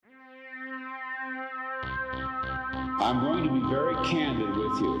I'm going to be very candid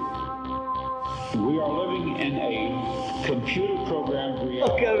with you. We are living in a computer programmed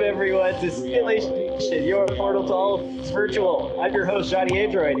reality. Welcome everyone to Simulation Nation, your portal to all things virtual. I'm your host, Johnny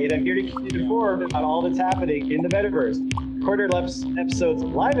Android, and I'm here to keep you informed about all that's happening in the metaverse. Record our episodes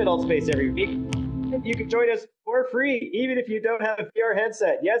live at AltSpace every week. You can join us for free, even if you don't have a VR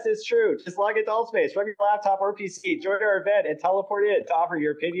headset. Yes, it's true. Just log into AltSpace from your laptop or PC, join our event, and teleport in to offer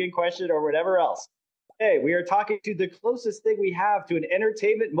your opinion, question, or whatever else. Today, we are talking to the closest thing we have to an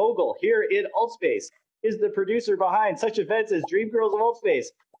entertainment mogul here in AltSpace. Is the producer behind such events as Dreamgirls of AltSpace,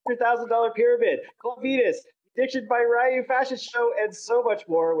 $100,000 Pyramid, Club Venus, Addiction by Ryu Fashion Show, and so much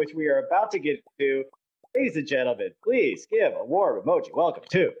more, which we are about to get to. Ladies and gentlemen, please give a warm emoji welcome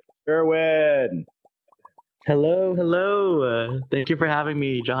to Sherwin. Hello, hello. Thank you for having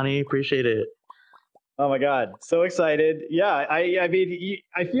me, Johnny. Appreciate it. Oh my God, so excited. Yeah, I mean,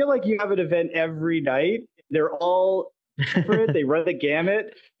 I feel like you have an event every night. They're all different. They run the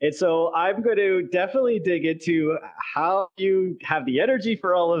gamut. And so I'm going to definitely dig into how you have the energy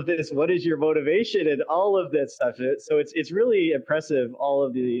for all of this. What is your motivation and all of this stuff? So it's really impressive, all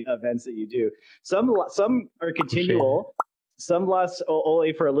of the events that you do. Some are continual. Some last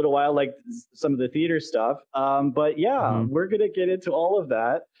only for a little while, like some of the theater stuff. But yeah, we're going to get into all of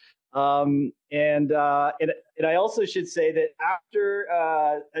that. And I also should say that after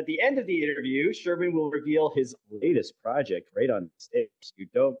at the end of the interview, Sherwin will reveal his latest project right on stage. You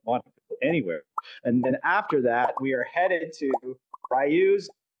don't want to go anywhere. And then after that, we are headed to Ryu's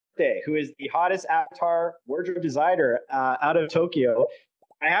Day, who is the hottest avatar wardrobe designer out of Tokyo.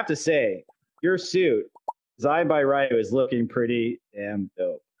 I have to say, your suit designed by Ryu is looking pretty damn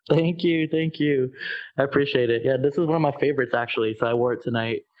dope. Thank you. I appreciate it. Yeah, this is one of my favorites actually. So I wore it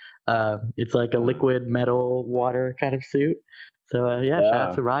tonight. It's like a liquid metal water kind of suit. So shout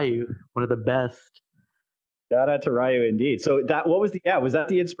out to Ryu, one of the best. Shout out to Ryu indeed. So was that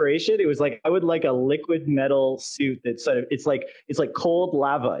the inspiration? It was like, I would like a liquid metal suit that sort of, it's like cold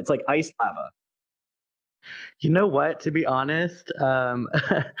lava. It's like ice lava. You know what? To be honest,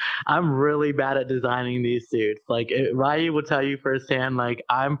 I'm really bad at designing these suits. Ryu will tell you firsthand, like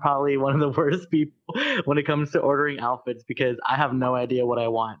I'm probably one of the worst people when it comes to ordering outfits because I have no idea what I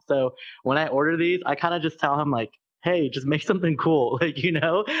want. So when I order these, I kind of just tell him like, hey, just make something cool,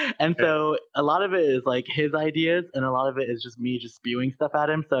 And so a lot of it is like his ideas, and a lot of it is just me just spewing stuff at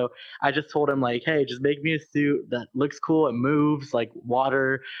him. So I just told him like, hey, just make me a suit that looks cool, it moves like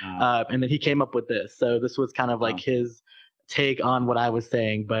water, and then he came up with this. So this was kind of like his take on what I was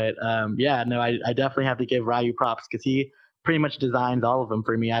saying. But I definitely have to give Ryu props because he pretty much designs all of them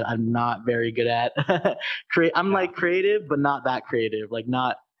for me. I'm not very good at I'm like creative, but not that creative, like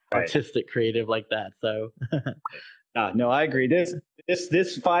not artistic creative like that. So no, I agree.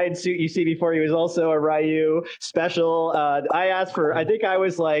 This fine suit you see before you is also a Ryu special. I asked for, I think I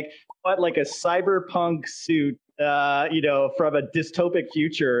was like a cyberpunk suit, from a dystopic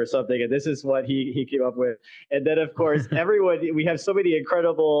future or something. And this is what he came up with. And then of course, we have so many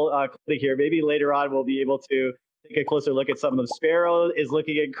incredible clothing here. Maybe later on we'll be able to take a closer look at some of them. Sparrow is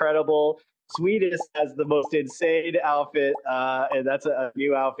looking incredible. Sweetest has the most insane outfit, and that's a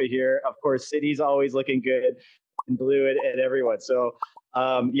new outfit here. Of course, City's always looking good in blue and everyone. So,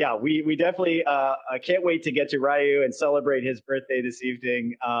 we definitely I can't wait to get to Ryu and celebrate his birthday this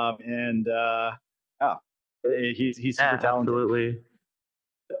evening. He's super talented. Absolutely.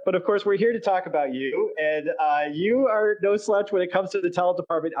 But of course, we're here to talk about you, and you are no slouch when it comes to the talent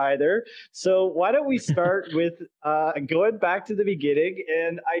department either. So why don't we start with going back to the beginning?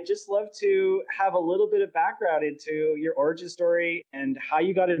 And I just love to have a little bit of background into your origin story and how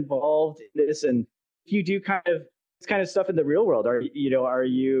you got involved in this, and if you do this kind of stuff in the real world. Are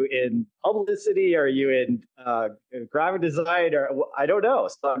you in publicity? Are you in graphic design? Or I don't know.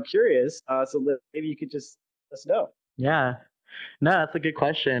 So I'm curious. So maybe you could just let us know. Yeah. No, that's a good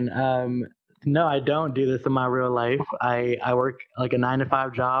question. No, I don't do this in my real life. I work like a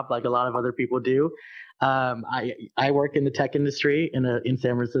 9-to-5 job, like a lot of other people do. I work in the tech industry in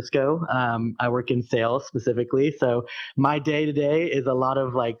San Francisco. I work in sales specifically. So my day to day is a lot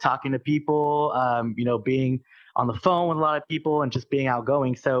of like talking to people, being on the phone with a lot of people and just being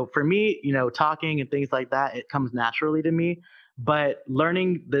outgoing. So for me, talking and things like that, it comes naturally to me. But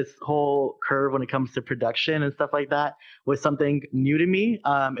learning this whole curve when it comes to production and stuff like that was something new to me.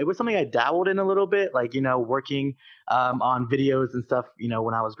 It was something I dabbled in a little bit, like, working on videos and stuff.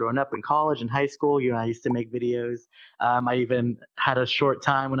 When I was growing up in college and high school, I used to make videos. I even had a short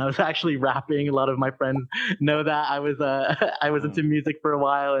time when I was actually rapping. A lot of my friends know that I was I was into music for a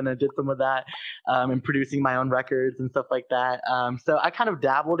while, and I did some of that, and producing my own records and stuff like that. So I kind of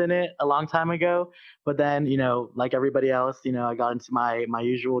dabbled in it a long time ago, but then like everybody else, I got into my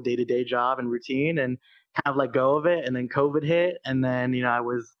usual day to day job and routine, and kind of let go of it. And then COVID hit, and then I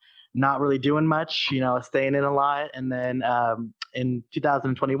was not really doing much, staying in a lot. And then in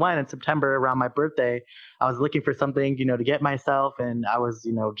 2021, in September, around my birthday, I was looking for something, to get myself. And I was,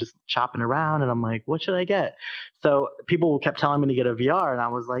 just chopping around, and I'm like, what should I get? So people kept telling me to get a VR. And I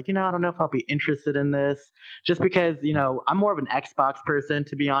was like, I don't know if I'll be interested in this, just because, I'm more of an Xbox person,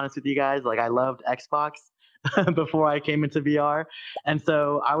 to be honest with you guys. Like, I loved Xbox before I came into VR. And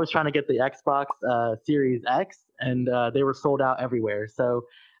so I was trying to get the Xbox Series X, and they were sold out everywhere. So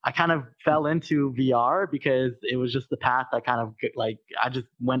I kind of fell into VR because it was just the path I kind of like, I just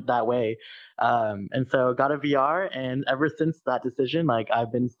went that way. And so got a VR, and ever since that decision, like,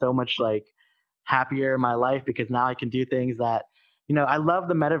 I've been so much like happier in my life, because now I can do things that, I love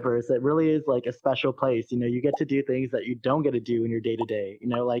the metaverse. It really is like a special place. You get to do things that you don't get to do in your day to day.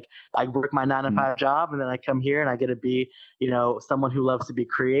 Like, I work my 9 to 5 job, and then I come here and I get to be, someone who loves to be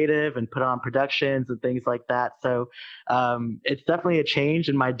creative and put on productions and things like that. So it's definitely a change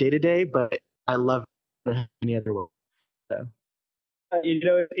in my day to day, but I love it in any other way. So.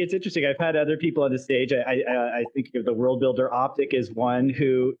 It's interesting. I've had other people on the stage. I think of the World Builder Optic as one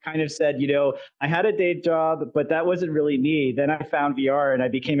who kind of said, I had a day job, but that wasn't really me. Then I found VR and I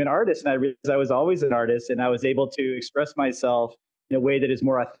became an artist, and I realized I was always an artist, and I was able to express myself in a way that is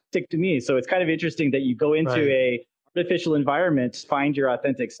more authentic to me. So it's kind of interesting that you go into a artificial environment to find your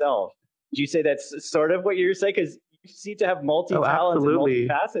authentic self. Did you say that's sort of what you're saying? Because you seem to have multi-talents and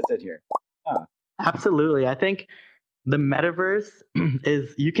multi-facets in here. Huh. Absolutely. I think the metaverse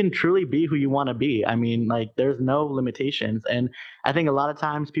is, you can truly be who you want to be. I mean, like, there's no limitations. And I think a lot of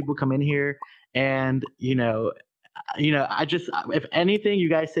times people come in here and, I just, if anything you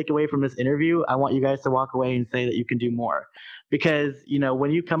guys take away from this interview, I want you guys to walk away and say that you can do more. Because,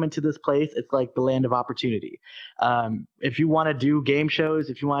 when you come into this place, it's like the land of opportunity. If you want to do game shows,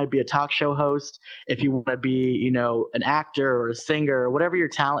 if you want to be a talk show host, if you want to be, an actor or a singer, or whatever your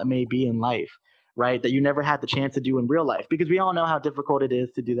talent may be in life, right, that you never had the chance to do in real life, because we all know how difficult it is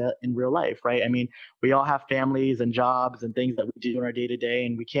to do that in real life, right? I mean, we all have families and jobs and things that we do in our day to day,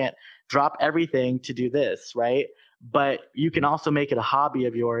 and we can't drop everything to do this, right? But you can also make it a hobby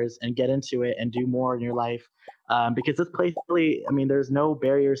of yours and get into it and do more in your life, because this place really, I mean, there's no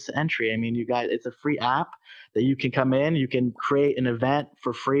barriers to entry. I mean, you guys, it's a free app that you can come in, you can create an event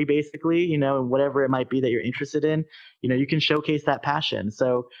for free, basically, whatever it might be that you're interested in, you can showcase that passion.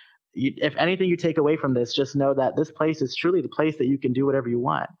 So if anything you take away from this, just know that this place is truly the place that you can do whatever you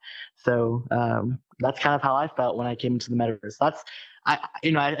want. So that's kind of how I felt when I came into the metaverse. I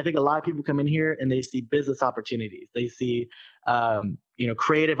think a lot of people come in here and they see business opportunities. They see,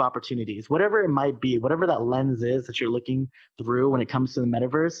 creative opportunities, whatever it might be, whatever that lens is that you're looking through when it comes to the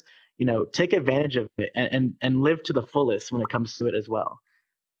metaverse, take advantage of it and live to the fullest when it comes to it as well.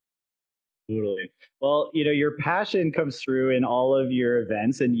 Totally. Well, your passion comes through in all of your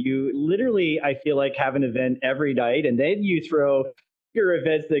events, and you literally, I feel like, have an event every night, and then you throw your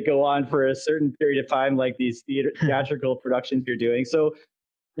events that go on for a certain period of time, like these theatrical productions you're doing. So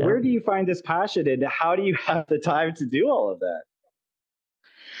where do you find this passion, and how do you have the time to do all of that?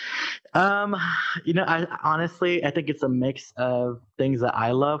 I honestly, I think it's a mix of things that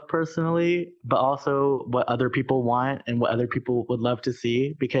I love personally, but also what other people want and what other people would love to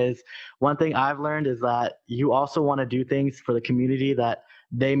see. Because one thing I've learned is that you also want to do things for the community that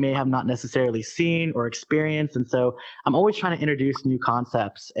they may have not necessarily seen or experienced. And so I'm always trying to introduce new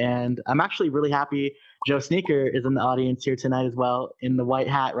concepts. And I'm actually really happy Joe Sneaker is in the audience here tonight as well, in the white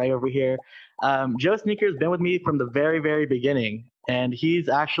hat right over here. Joe Sneaker has been with me from the very, very beginning. And he's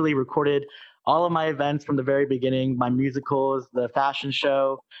actually recorded all of my events from the very beginning, my musicals, the fashion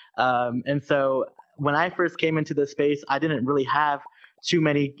show. And so when I first came into this space, I didn't really have too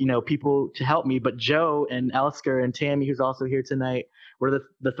many, people to help me. But Joe and Elsker and Tammy, who's also here tonight, were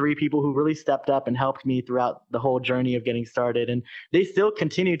the three people who really stepped up and helped me throughout the whole journey of getting started. And they still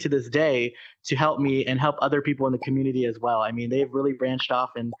continue to this day to help me and help other people in the community as well. I mean, they've really branched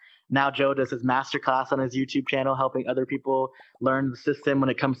off, and now Joe does his masterclass on his YouTube channel, helping other people learn the system when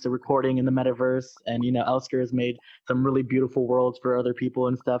it comes to recording in the metaverse. And, Elsker has made some really beautiful worlds for other people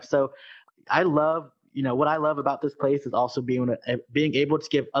and stuff. So I love, what I love about this place is also being able to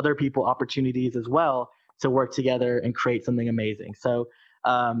give other people opportunities as well to work together and create something amazing. So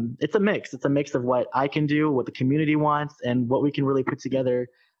it's a mix. It's a mix of what I can do, what the community wants, and what we can really put together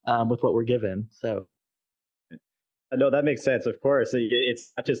with what we're given. So No, that makes sense. Of course,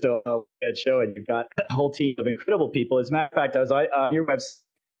 it's not just a good show, and you've got a whole team of incredible people. As a matter of fact, I was on your website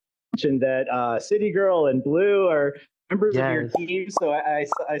mentioned that City Girl and Blue are members of your yes, team. So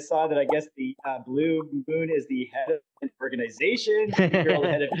I saw that I guess the Blue Moon is the head of an organization, City Girl the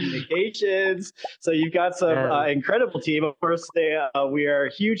head of communications. So you've got some yes. incredible team. Of course, we are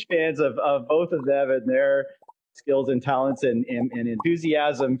huge fans of both of them and their skills and talents and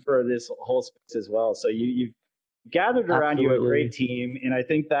enthusiasm for this whole space as well. So you've gathered around you a great Absolutely. team, and I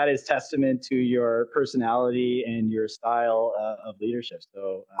think that is testament to your personality and your style of leadership.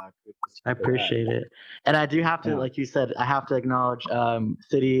 So kudos I for that. appreciate it. And I do have to, Yeah. like you said, I have to acknowledge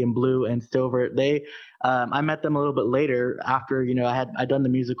City and Blue and Silver. I met them a little bit later after, I'd done the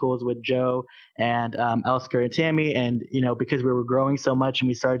musicals with Joe and Elsker and Tammy. And, because we were growing so much and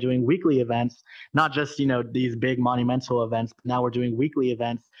we started doing weekly events, not just, these big monumental events, but now we're doing weekly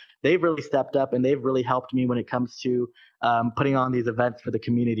events. They've really stepped up and they've really helped me when it comes to putting on these events for the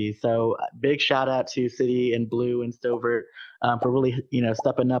community. So big shout out to City and Blue and Silver for really,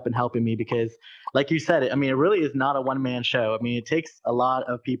 stepping up and helping me because, like you said, I mean, it really is not a one-man show. I mean, it takes a lot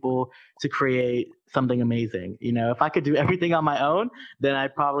of people to create something amazing. If I could do everything on my own, then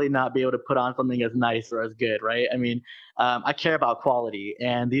I'd probably not be able to put on something as nice or as good, right? I mean, I care about quality,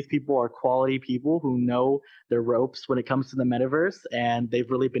 and these people are quality people who know their ropes when it comes to the metaverse, and they've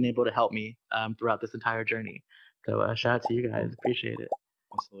really been able to help me throughout this entire journey. So shout out to you guys. Appreciate it.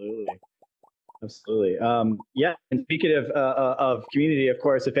 Absolutely. Absolutely. Yeah. And speaking of community, of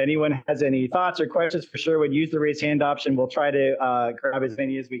course, if anyone has any thoughts or questions, for sure, would use the raise hand option. We'll try to grab as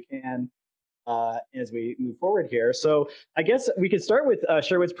many as we can as we move forward here. So I guess we could start with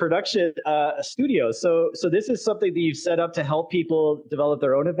Sherwood's production studio. So this is something that you've set up to help people develop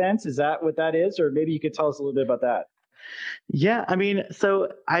their own events. Is that what that is? Or maybe you could tell us a little bit about that. Yeah, I mean,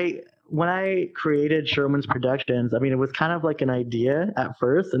 when I created Sherman's Productions, I mean, it was kind of like an idea at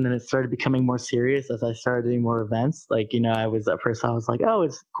first, and then it started becoming more serious as I started doing more events. Like, I was at first I was like, oh,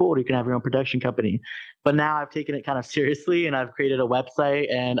 it's cool, you can have your own production company. But now I've taken it kind of seriously, and I've created a website,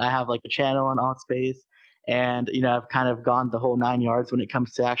 and I have like a channel on Altspace, and I've kind of gone the whole 9 yards when it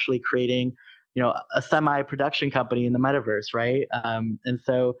comes to actually creating, a semi-production company in the metaverse, right? And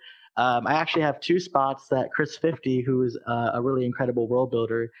so I actually have two spots that Chris 50, who is a really incredible world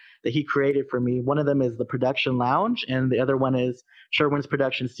builder, that he created for me. One of them is the production lounge, and the other one is Sherwin's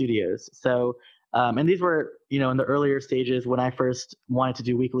Production Studios. So, and these were, in the earlier stages when I first wanted to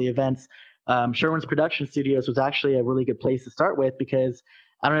do weekly events. Sherwin's Production Studios was actually a really good place to start with because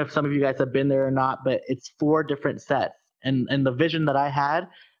I don't know if some of you guys have been there or not, but it's 4 different sets. And the vision that I had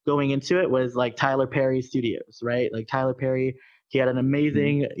going into it was like Tyler Perry Studios, right? Like Tyler Perry, he had an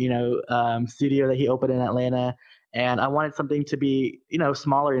amazing, studio that he opened in Atlanta, and I wanted something to be,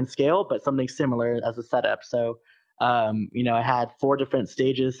 smaller in scale, but something similar as a setup. So, I had 4 different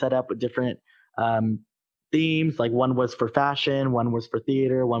stages set up with different themes. Like one was for fashion, one was for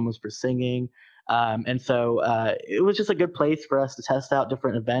theater, one was for singing. And so it was just a good place for us to test out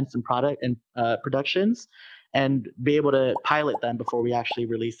different events and product and productions and be able to pilot them before we actually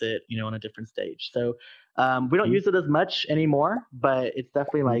release it, on a different stage. So we don't use it as much anymore, but it's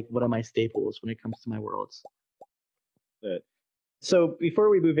definitely like one of my staples when it comes to my worlds. Good. So before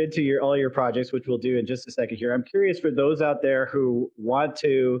we move into all your projects, which we'll do in just a second here, I'm curious for those out there who want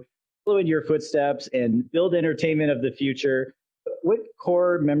to follow in your footsteps and build entertainment of the future. What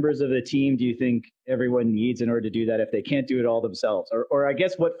core members of the team do you think everyone needs in order to do that if they can't do it all themselves? Or I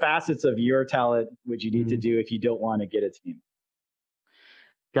guess what facets of your talent would you need to do if you don't want to get a team?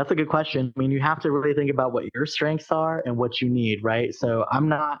 That's a good question. I mean, you have to really think about what your strengths are and what you need, right? So I'm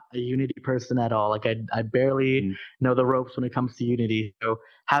not a Unity person at all. Like I barely know the ropes when it comes to Unity. So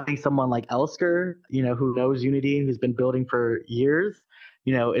having someone like Elsker, who knows Unity and who's been building for years,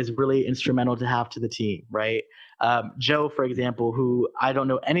 is really instrumental to have to the team, right? Joe, for example, who I don't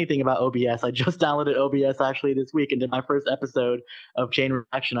know anything about OBS. I just downloaded OBS actually this week and did my first episode of Chain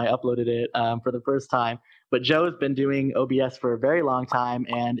Reaction. I uploaded it for the first time. But Joe's been doing OBS for a very long time,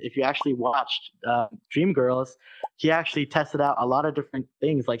 and if you actually watched Dreamgirls, he actually tested out a lot of different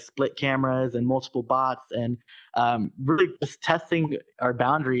things like split cameras and multiple bots, and really just testing our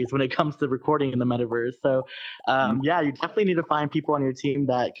boundaries when it comes to recording in the metaverse. So, yeah, you definitely need to find people on your team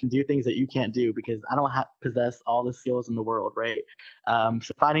that can do things that you can't do because I don't possess all the skills in the world, right?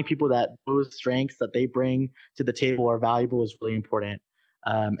 So finding people that those strengths that they bring to the table are valuable is really important.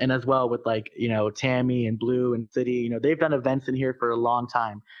 And as well with like, Tammy and Blue and City, they've done events in here for a long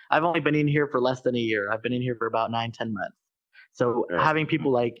time. I've only been in here for less than a year. I've been in here for about 9, 10 months. So Right. having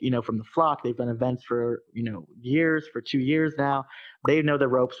people like, from the flock, they've done events for, years, for 2 years now. They know the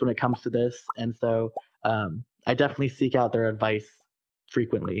ropes when it comes to this. And so I definitely seek out their advice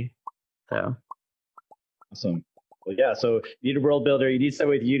frequently. So Awesome. Well, yeah. So you need a world builder. You need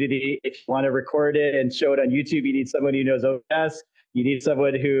someone with Unity. If you want to record it and show it on YouTube, you need someone who knows OBS. You need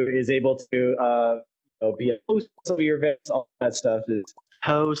someone who is able to be a host of some of your events. All that stuff is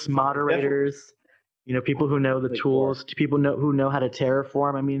hosts, moderators, people who know the definitely tools, people who know how to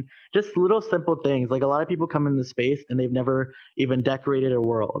terraform. I mean, just little simple things. Like a lot of people come in the space and they've never even decorated a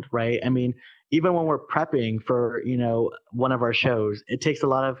world, right? I mean, even when we're prepping for, one of our shows, it takes a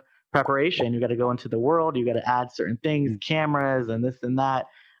lot of preparation. You got to go into the world, you got to add certain things, cameras and this and that.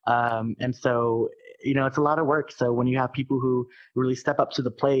 And so, it's a lot of work. So when you have people who really step up to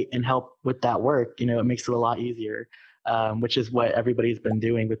the plate and help with that work, it makes it a lot easier. Which is what everybody's been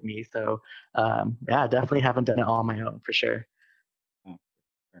doing with me. So yeah, definitely haven't done it all on my own for sure.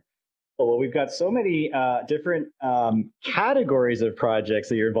 Well, we've got so many different categories of projects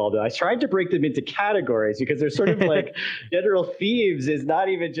that you're involved in. I tried to break them into categories because there's sort of like general themes is not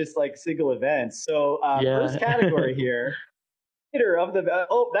even just like single events. So first category here, theater of the,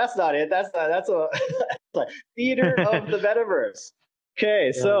 that's not it. That's a theater of the metaverse.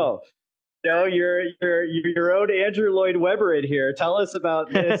 Okay, yeah. So your own Andrew Lloyd Webber in here. Tell us about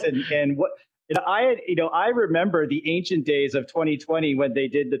this and what. I remember the ancient days of 2020 when they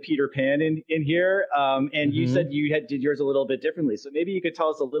did the Peter Pan in here, and you said you did yours a little bit differently. So maybe you could tell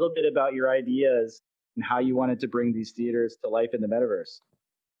us a little bit about your ideas and how you wanted to bring these theaters to life in the metaverse.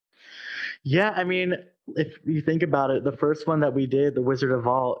 Yeah, I mean, if you think about it, the first one that we did, the Wizard of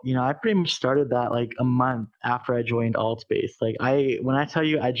Alt, I pretty much started that like a month after I joined Altspace. Like when I tell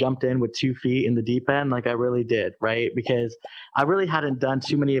you I jumped in with 2 feet in the deep end, like I really did, right? Because I really hadn't done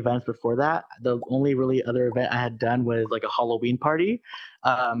too many events before that. The only really other event I had done was like a Halloween party.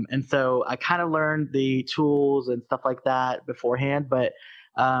 And so I kind of learned the tools and stuff like that beforehand. But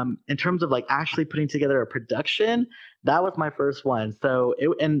in terms of like actually putting together a production, that was my first one. So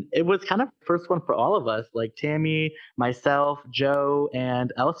it was kind of the first one for all of us, like Tammy, myself, Joe,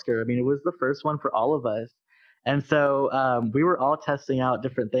 and Elsker. I mean, it was the first one for all of us. And so we were all testing out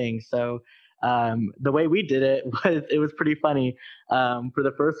different things. So the way we did it was pretty funny. For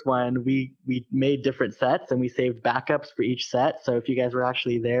the first one, we made different sets and we saved backups for each set. So if you guys were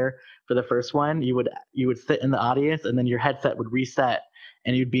actually there for the first one, you would sit in the audience and then your headset would reset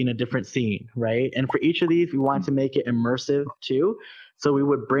and you'd be in a different scene, right? And for each of these, we wanted to make it immersive too. So we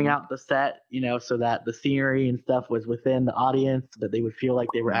would bring out the set, so that the scenery and stuff was within the audience, so that they would feel like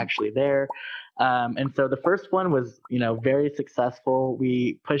they were actually there. And so the first one was, very successful.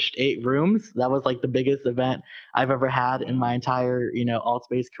 We pushed 8 rooms. That was like the biggest event I've ever had in my entire,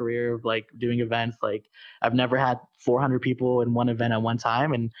 Altspace career of like doing events. Like I've never had 400 people in one event at one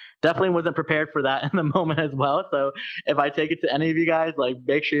time, and definitely wasn't prepared for that in the moment as well. So if I take it to any of you guys, like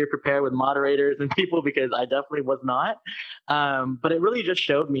make sure you're prepared with moderators and people, because I definitely was not. But it really just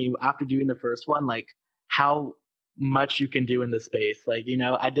showed me after doing the first one, like how much you can do in this space. Like,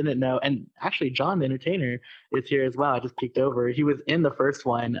 I didn't know. And actually John, the entertainer, is here as well. I just peeked over. He was in the first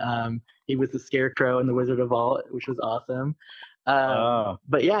one. He was the Scarecrow in the Wizard of Alt, which was awesome.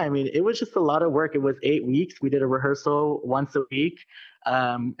 But yeah, I mean, it was just a lot of work. It was 8 weeks. We did a rehearsal once a week.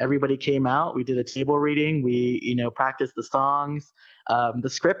 Everybody came out. We did a table reading. We, practiced the songs. The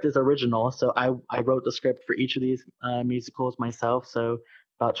script is original. So I wrote the script for each of these musicals myself. So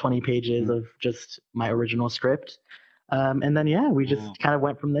about 20 pages of just my original script. And then, yeah, we just kind of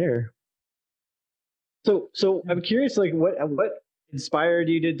went from there. So I'm curious, like what inspired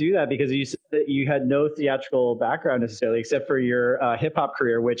you to do that? Because you said that you had no theatrical background necessarily, except for your hip hop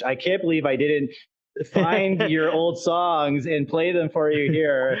career, which I can't believe I didn't find your old songs and play them for you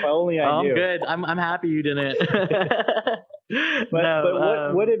here. If only I knew. I'm good. I'm happy you didn't.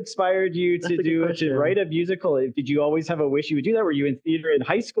 But what inspired you to write a musical? Did you always have a wish you would do that? Were you in theater in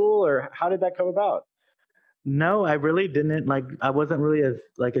high school, or how did that come about? No, I really didn't. Like, I wasn't really a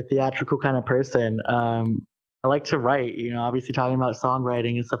theatrical kind of person. I like to write, obviously talking about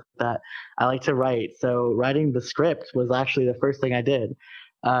songwriting and stuff like that. I like to write. So writing the script was actually the first thing I did.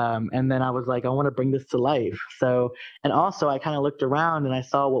 And then I was like, I want to bring this to life. So, and also I kind of looked around and I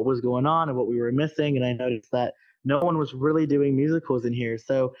saw what was going on and what we were missing. And I noticed that no one was really doing musicals in here.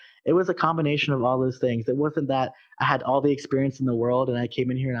 So it was a combination of all those things. It wasn't that I had all the experience in the world and I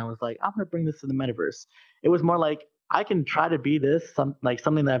came in here and I was like, I'm going to bring this to the metaverse. It was more like, I can try to be this,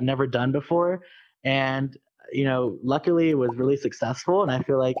 something that I've never done before. And, luckily it was really successful. And I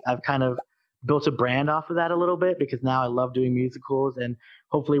feel like I've kind of built a brand off of that a little bit, because now I love doing musicals, and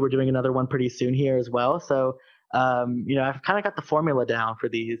hopefully we're doing another one pretty soon here as well. So I've kind of got the formula down for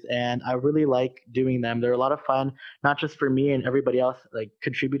these, and I really like doing them. They're a lot of fun, not just for me and everybody else like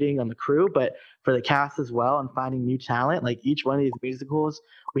contributing on the crew, but for the cast as well, and finding new talent. Like each one of these musicals,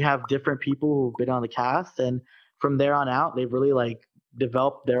 we have different people who've been on the cast, and from there on out, they've really like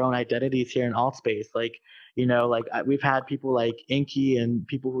developed their own identities here in Altspace. Like, we've had people like Inky and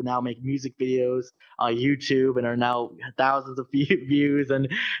people who now make music videos on YouTube and are now thousands of views,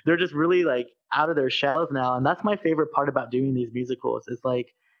 and they're just really like out of their shells now. And that's my favorite part about doing these musicals. Is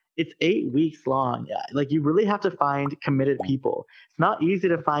like it's 8 weeks long. Yeah, like you really have to find committed people. It's not easy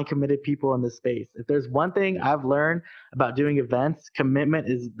to find committed people in this space. If there's one thing I've learned about doing events, commitment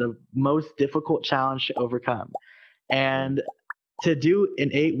is the most difficult challenge to overcome. And to do an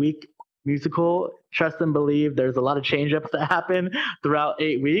 8 week musical, trust and believe, there's a lot of change ups that happen throughout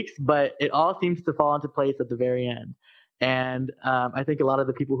 8 weeks, but it all seems to fall into place at the very end. And I think a lot of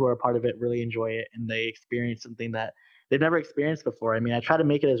the people who are a part of it really enjoy it, and they experience something that they've never experienced before. I mean, I try to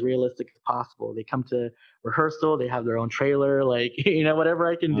make it as realistic as possible. They come to rehearsal, they have their own trailer, like, whatever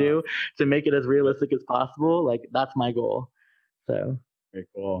I can do to make it as realistic as possible. Like, that's my goal. So very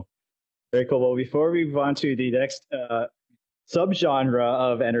cool. Very cool. Well, before we move on to the next subgenre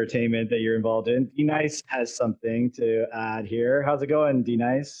of entertainment that you're involved in, D Nice has something to add here. How's it going, D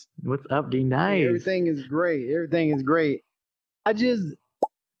Nice? What's up, D Nice? Everything is great. Everything is great.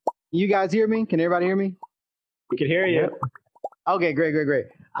 You guys hear me? Can everybody hear me? We can hear you. Okay, great.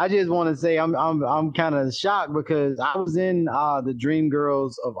 I just want to say I'm kind of shocked because I was in the Dream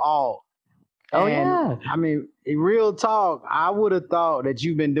Girls of All. Oh, yeah. I mean, in real talk, I would have thought that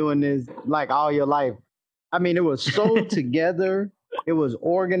you've been doing this like all your life. I mean, it was so together. It was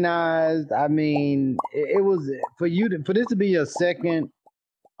organized. I mean, it was for this to be your second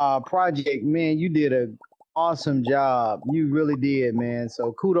project, man. You did an awesome job. You really did, man.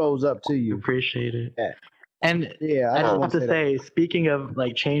 So kudos up to you. Appreciate it. Yeah. And yeah, I have to say, speaking of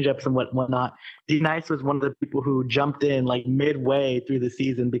like change ups and whatnot, D Nice was one of the people who jumped in like midway through the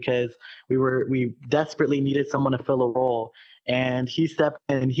season because we desperately needed someone to fill a role. And he stepped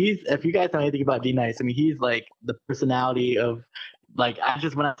in. If you guys know anything about D Nice, I mean, he's like the personality of like,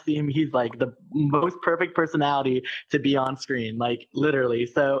 when I see him, he's like the most perfect personality to be on screen, like literally.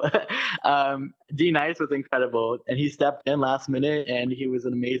 So D Nice was incredible, and he stepped in last minute, and he was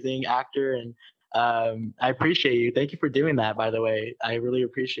an amazing actor. And I appreciate you. Thank you for doing that, by the way. I really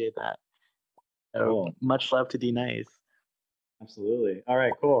appreciate that. So cool. Much love to D Nice. Absolutely. All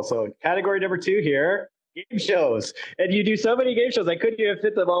right, cool. So category number 2 here, game shows. And you do so many game shows, I couldn't even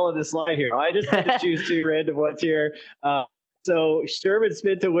fit them all in this slide here. I just had to choose 2 random ones here. So Sherman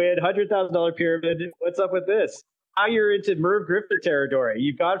Spin to Win, $100,000 pyramid. What's up with this? How you're into Merv Griffin territory.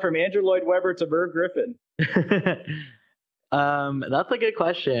 You've gone from Andrew Lloyd Webber to Merv Griffin. That's a good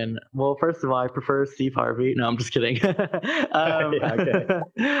question. Well, first of all, I prefer Steve Harvey. No, I'm just kidding. Okay.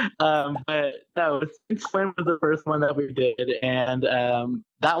 But no, Swim was the first one that we did, and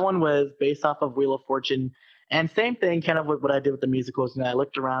that one was based off of Wheel of Fortune. And same thing, kind of with what I did with the musicals. I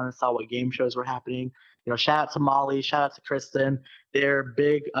looked around and saw what game shows were happening. Shout out to Molly, shout out to Kristen. They're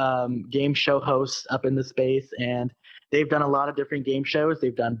big game show hosts up in the space, and they've done a lot of different game shows.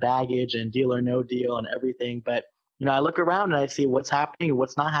 They've done Baggage and Deal or No Deal and everything, but I look around and I see what's happening and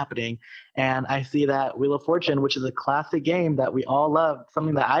what's not happening. And I see that Wheel of Fortune, which is a classic game that we all love,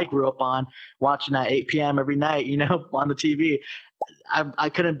 something that I grew up on, watching at 8 p.m. every night, on the TV. I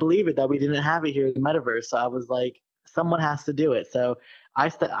couldn't believe it that we didn't have it here in the metaverse. So I was like, someone has to do it. So I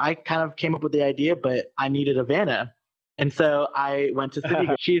kind of came up with the idea, but I needed a Vanna. And so I went to City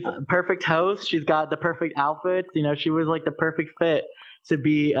Girl. She's a perfect host. She's got the perfect outfits. She was like the perfect fit to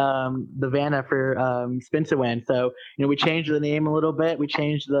be the Vanna for Spin to Win. So, we changed the name a little bit. We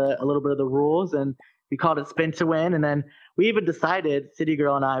changed a little bit of the rules, and we called it Spin to Win. And then we even decided, City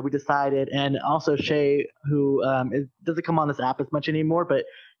Girl and I, and also Shay, who doesn't come on this app as much anymore, but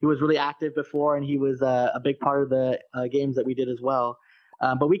he was really active before, and he was a big part of the games that we did as well.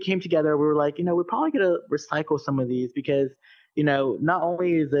 But we came together. We were like, we're probably going to recycle some of these because, not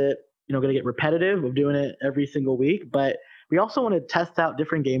only is it, going to get repetitive of doing it every single week, but we also want to test out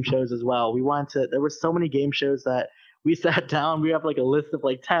different game shows as well. There were so many game shows that we sat down. We have like a list of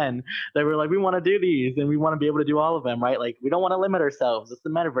like 10 that we're like, we want to do these and we want to be able to do all of them, right? Like we don't want to limit ourselves. It's the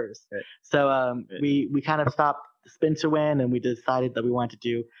metaverse. Right. So we kind of stopped Spin to Win, and we decided that we wanted to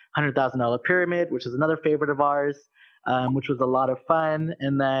do $100,000 Pyramid, which is another favorite of ours, which was a lot of fun.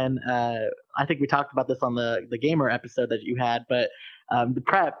 And then I think we talked about this on the gamer episode that you had, but the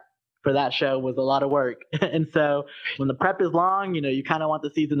prep. for that show was a lot of work. And so when the prep is long, you kind of want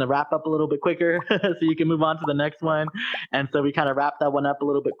the season to wrap up a little bit quicker so you can move on to the next one. And so we kind of wrapped that one up a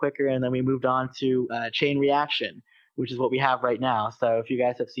little bit quicker, and then we moved on to Chain Reaction, which is what we have right now. So if you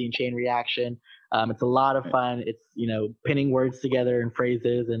guys have seen Chain Reaction, it's a lot of fun. It's, pinning words together and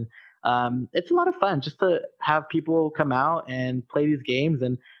phrases, and it's a lot of fun just to have people come out and play these games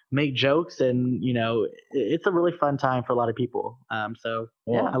and make jokes, and it's a really fun time for a lot of people. So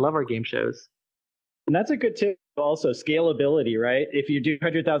yeah, I love our game shows. And that's a good tip. Also, scalability, right? If you do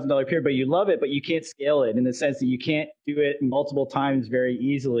 $100,000 pier, but you love it, but you can't scale it in the sense that you can't do it multiple times very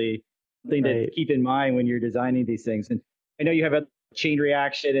easily. Something to keep in mind when you're designing these things. And I know you have a Chain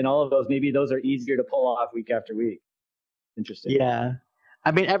Reaction and all of those. Maybe those are easier to pull off week after week. Interesting. Yeah.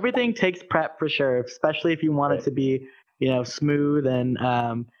 I mean, everything takes prep for sure, especially if you want it to be, smooth. And,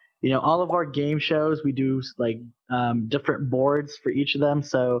 all of our game shows, we do like different boards for each of them.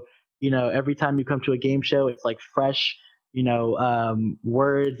 So, every time you come to a game show, it's like fresh,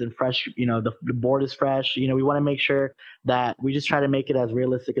 words and fresh, the board is fresh. We want to make sure that we just try to make it as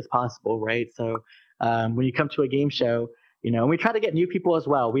realistic as possible, right? So when you come to a game show, and we try to get new people as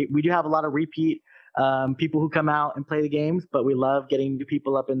well. We do have a lot of repeat people who come out and play the games, but we love getting new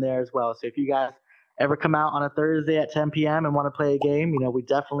people up in there as well. So if you guys ever come out on a Thursday at 10 p.m. and want to play a game, we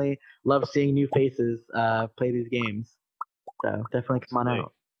definitely love seeing new faces play these games. So definitely come on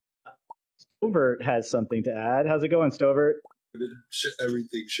out. Stovert has something to add. How's it going, Stovert?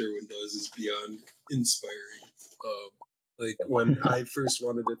 Everything Sherwin does is beyond inspiring. Like when I first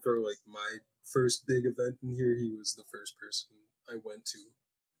wanted to throw like my first big event in here, he was the first person I went to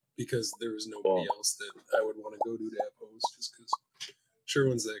because there was nobody else that I would want to go to that host, just because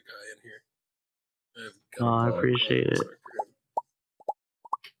Sherwin's that guy in here. I appreciate it.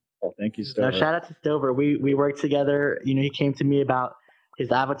 Oh, thank you, Stover. Shout out to Stover. We worked together. He came to me about his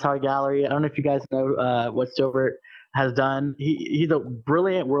avatar gallery. I don't know if you guys know what Stover has done. He's a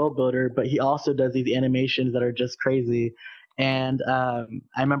brilliant world builder, but he also does these animations that are just crazy. And I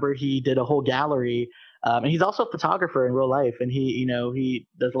remember he did a whole gallery. And he's also a photographer in real life, and he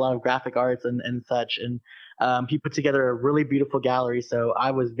does a lot of graphic arts and such. And he put together a really beautiful gallery. So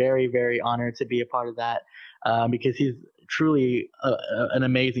I was very, very honored to be a part of that because he's truly an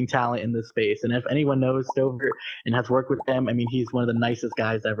amazing talent in this space. And if anyone knows Stover and has worked with him, I mean, he's one of the nicest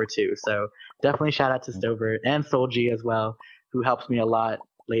guys ever too. So definitely shout out to Stover and Solji as well, who helps me a lot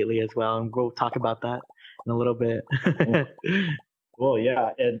lately as well. And we'll talk about that in a little bit. Well, yeah,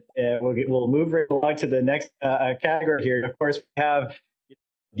 and we'll move right along to the next category here. Of course, we have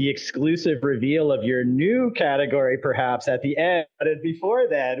the exclusive reveal of your new category, perhaps at the end. But before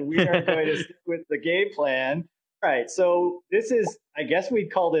that, we are going to stick with the game plan. All right, so this is, I guess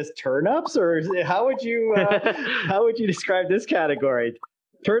we'd call this turn-ups, or how would you describe this category?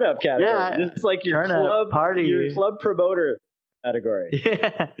 Turn-up category. Yeah, this is like your club party, your club promoter category.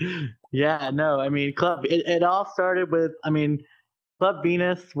 Yeah. No, I mean, club. It all started with, Club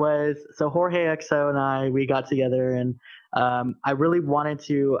Venus was, so Jorge XO and we got together, and I really wanted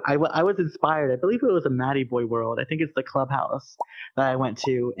to, I was inspired. I believe it was a Matty Boy World. I think it's the clubhouse that I went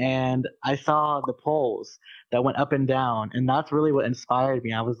to, and I saw the polls that went up and down, and that's really what inspired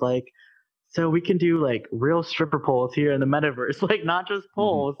me. I was like, so we can do like real stripper polls here in the metaverse, like not just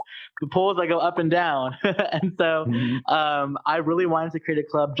polls, the polls that go up and down. And so I really wanted to create a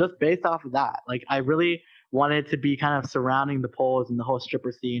club just based off of that. Like I really wanted to be kind of surrounding the polls and the whole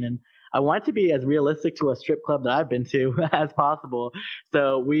stripper scene. And I wanted to be as realistic to a strip club that I've been to as possible.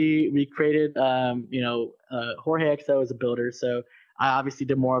 So we created, Jorge XO is a builder. So I obviously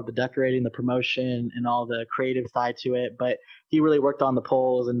did more of the decorating, the promotion, and all the creative side to it. But he really worked on the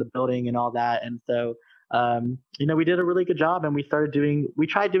polls and the building and all that. And so, we did a really good job. And we tried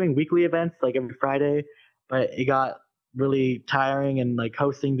doing weekly events like every Friday, but it got really tiring, and like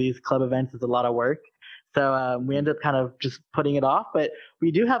hosting these club events is a lot of work. So we ended up kind of just putting it off. But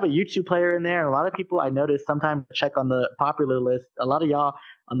we do have a YouTube player in there. And a lot of people I noticed sometimes check on the popular list. A lot of y'all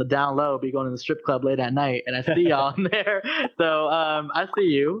on the down low be going to the strip club late at night. And I see y'all in there. So I see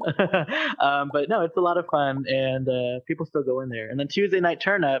you. But no, it's a lot of fun. And people still go in there. And then Tuesday Night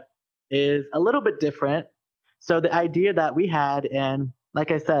Turn Up is a little bit different. So the idea that we had, and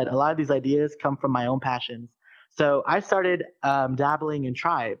like I said, a lot of these ideas come from my own passions. So I started dabbling in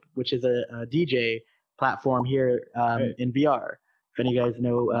Tribe, which is a DJ platform here in VR, if any of you guys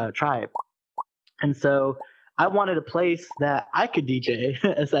know Tribe. And so I wanted a place that I could DJ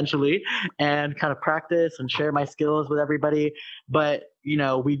essentially and kind of practice and share my skills with everybody. But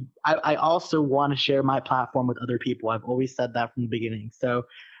I also want to share my platform with other people. I've always said that from the beginning. So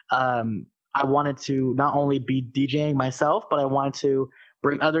I wanted to not only be DJing myself, but I wanted to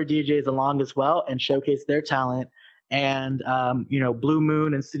bring other DJs along as well and showcase their talent. And Blue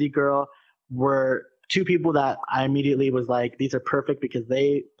Moon and City Girl were two people that I immediately was like, these are perfect because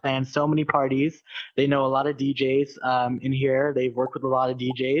they plan so many parties. They know a lot of DJs in here. They've worked with a lot of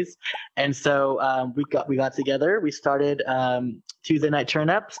DJs, and so we got together. We started Tuesday Night Turn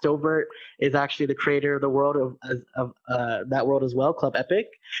Up. Stovert is actually the creator of the world of that world as well, Club Epic,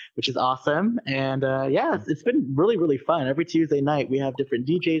 which is awesome. And it's been really, really fun. Every Tuesday night we have different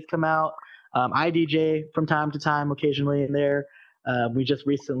DJs come out. I DJ from time to time, occasionally in there. We just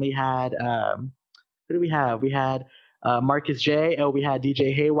recently had who do we have? We had Marcus J. Oh, we had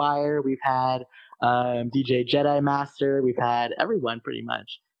DJ Haywire. We've had DJ Jedi Master. We've had everyone pretty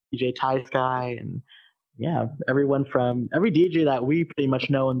much. DJ Ty Sky and everyone from every DJ that we pretty much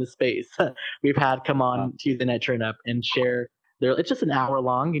know in the space. We've had come on Tuesday Night Turn Up and share their. It's just an hour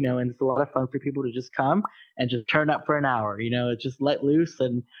long, and it's a lot of fun for people to just come and just turn up for an hour. Just let loose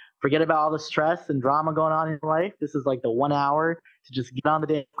and forget about all the stress and drama going on in life. This is like the 1 hour to just get on the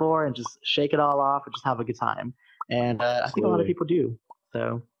dance floor and just shake it all off and just have a good time. And I think a lot of people do.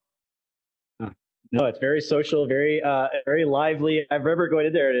 So. No, it's very social, very very lively. I remember going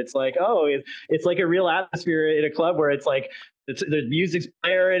in there and it's like, it's like a real atmosphere in a club where it's like the music's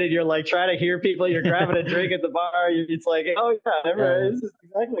blaring and you're like trying to hear people. You're grabbing a drink at the bar. It's like, this is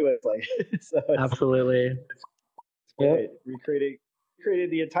exactly what it's like. So absolutely. It's great.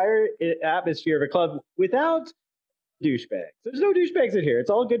 Recreated the entire atmosphere of a club without douchebags. There's no douchebags in here. It's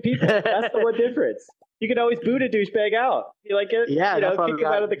all good people. That's the one difference. You can always boot a douchebag out. You like it? Yeah, that's why kick we him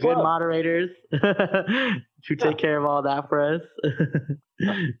out of the club. Good moderators to take care of all that for us.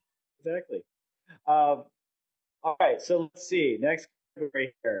 Exactly. All right, so let's see. Next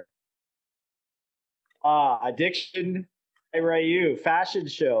category here. Addiction by Ryu, fashion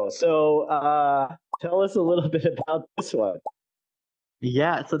show. So tell us a little bit about this one.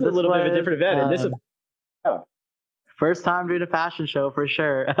 Yeah, so this is a little bit of a different event. And this is first time doing a fashion show for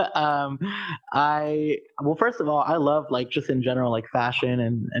sure. First of all, I love just in general fashion,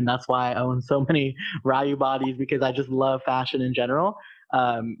 and that's why I own so many Ryu bodies, because I just love fashion in general.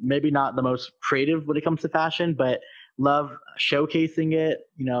 Maybe not the most creative when it comes to fashion, but love showcasing it.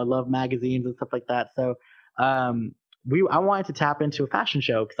 Love magazines and stuff like that. So I wanted to tap into a fashion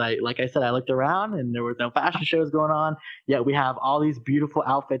show because like I said, I looked around and there was no fashion shows going on. Yet we have all these beautiful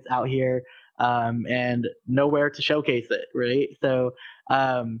outfits out here. And nowhere to showcase it, right? So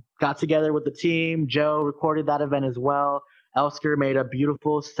got together with the team. Joe recorded that event as well. Elsker made a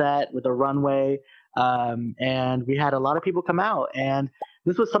beautiful set with a runway, and we had a lot of people come out. And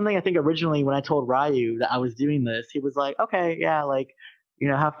this was something I think originally when I told Ryu that I was doing this, he was like, okay, yeah,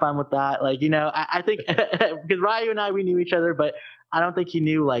 have fun with that. I think because Ryu and we knew each other, but I don't think he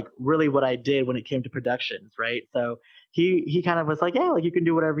knew really what I did when it came to productions, right? So he kind of was like, yeah, you can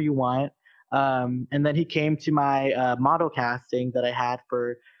do whatever you want. And then he came to my model casting that I had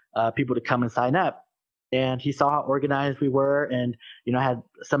for people to come and sign up. And he saw how organized we were. And, I had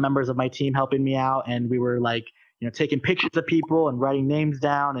some members of my team helping me out. And we were taking pictures of people and writing names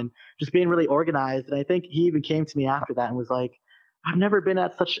down and just being really organized. And I think he even came to me after that and was like, I've never been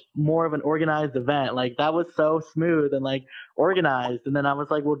at such more of an organized event. That was so smooth and organized. And then I was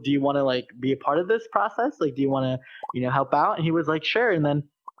like, well, do you want to be a part of this process? Do you want to, help out? And he was like, sure. And then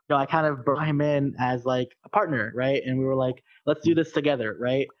I kind of brought him in as a partner, right? And we were like, let's do this together,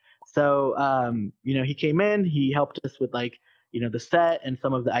 right? So, he came in, he helped us with the set and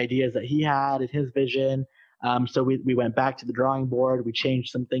some of the ideas that he had and his vision. So we went back to the drawing board, we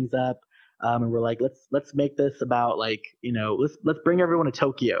changed some things up, and we're like, let's make this about let's bring everyone to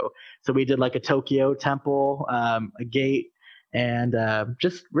Tokyo. So we did a Tokyo temple, a gate, and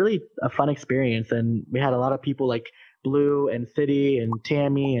just really a fun experience. And we had a lot of people Blue and City and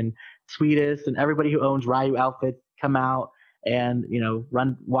Tammy and Sweetest and everybody who owns Ryu outfits come out and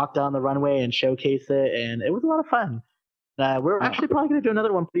walk down the runway and showcase it, and it was a lot of fun. We're actually probably going to do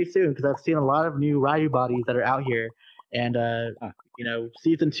another one pretty soon because I've seen a lot of new Ryu bodies that are out here, and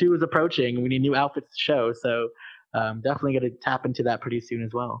season 2 is approaching and we need new outfits to show, so definitely going to tap into that pretty soon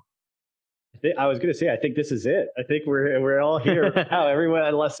as well. I was going to say, I think this is it. I think we're all here now. Everyone,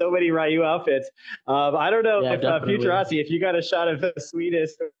 unless so many Ryu outfits. I don't know if Futurosity, if you got a shot of the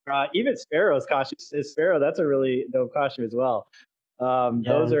Sweetest, even Sparrow's costume. Sparrow, that's a really dope costume as well.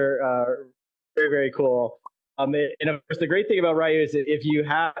 Those are very, very cool. And of course, the great thing about Ryu is that if you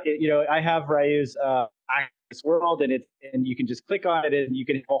have, I have Ryu's Access World, and you can just click on it, and you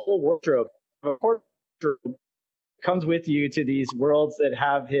can have a whole wardrobe. A wardrobe comes with you to these worlds that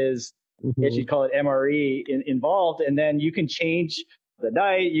have his. As you call it, MRE involved, and then you can change the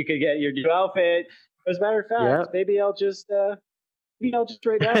night. You could get your new outfit. As a matter of fact, maybe I'll just email just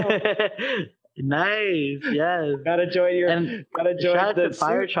right now. Nice. Yes. Gotta join your. And Gotta join shout out the to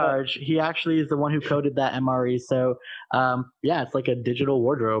Fire suit. Charge. He actually is the one who coded that MRE. So, yeah, it's like a digital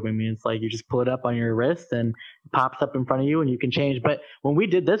wardrobe. I mean, it's like you just pull it up on your wrist and it pops up in front of you and you can change. But when we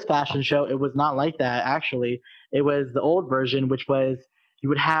did this fashion show, it was not like that, actually. It was the old version, which was you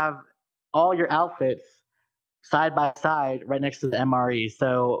would have all your outfits side by side right next to the MRE.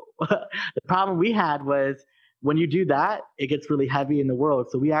 So the problem we had was when you do that, it gets really heavy in the world.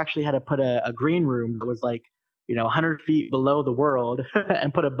 So we actually had to put a green room that was like, 100 feet below the world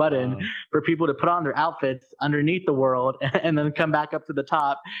and put a button for people to put on their outfits underneath the world and then come back up to the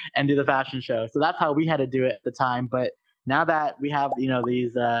top and do the fashion show. So that's how we had to do it at the time. But now that we have,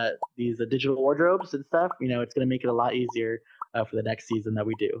 these digital wardrobes and stuff, it's going to make it a lot easier for the next season that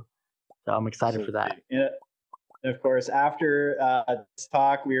we do. So I'm excited for that. Yeah. And of course, after this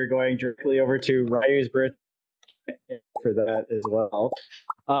talk, we are going directly over to Ryu's birthday for that as well.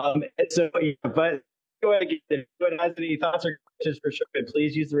 But if anyone has any thoughts or questions for sure,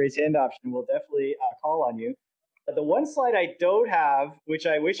 please use the raise hand option. We'll definitely call on you. The one slide I don't have, which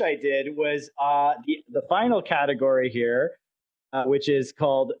I wish I did, was the final category here, which is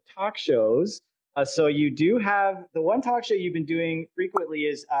called talk shows. So you do have the one talk show you've been doing frequently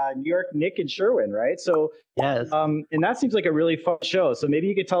is New York Nick and Sherwin, right? So yes, and that seems like a really fun show. So maybe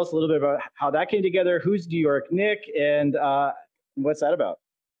you could tell us a little bit about how that came together. Who's New York Nick, and what's that about?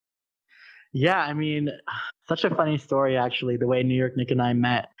 Yeah, I mean, such a funny story actually. The way New York Nick and I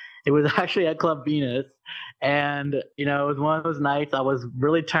met, it was actually at Club Venus, and it was one of those nights I was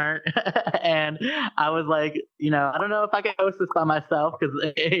really turned, and I was like, I don't know if I can host this by myself because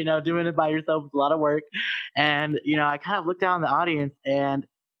doing it by yourself is a lot of work, and I kind of looked down the audience, and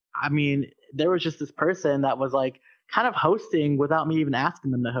I mean, there was just this person that was like kind of hosting without me even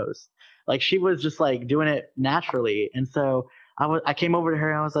asking them to host. Like she was just like doing it naturally, and so. I came over to her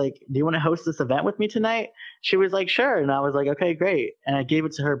and I was like, do you want to host this event with me tonight? She was like, sure. And I was like, okay, great. And I gave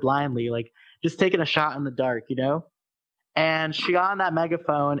it to her blindly, like just taking a shot in the dark, And she got on that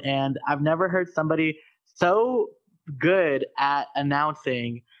megaphone, and I've never heard somebody so good at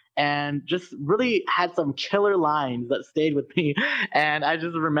announcing and just really had some killer lines that stayed with me. And I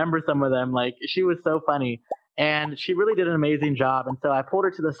just remember some of them. Like she was so funny. And she really did an amazing job. And so I pulled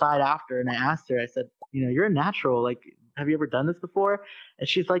her to the side after and I asked her, I said, you're a natural. Like, have you ever done this before? And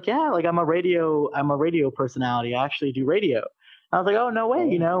she's like, yeah, like I'm a radio personality. I actually do radio. I was like, oh, no way.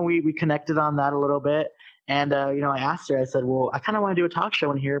 We connected on that a little bit. And, I asked her, I said, well, I kind of want to do a talk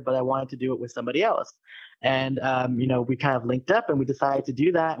show in here, but I wanted to do it with somebody else. And, we kind of linked up and we decided to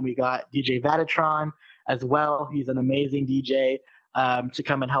do that. And we got DJ Vatatron as well. He's an amazing DJ to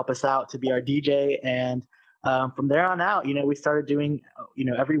come and help us out to be our DJ. And from there on out, we started doing,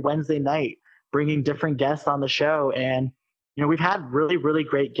 every Wednesday night, bringing different guests on the show. And, we've had really, really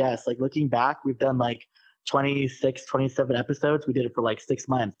great guests. Like looking back, we've done like 26, 27 episodes. We did it for like 6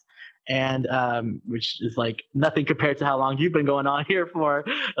 months. And which is like nothing compared to how long you've been going on here for.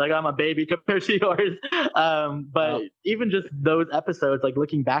 Like I'm a baby compared to yours. But even just those episodes, like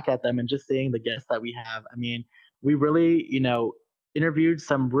looking back at them and just seeing the guests that we have, I mean, we really, interviewed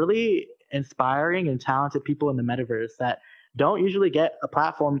some really inspiring and talented people in the metaverse that don't usually get a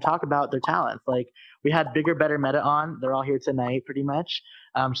platform to talk about their talents. Like we had Bigger Better Meta on. They're all here tonight pretty much.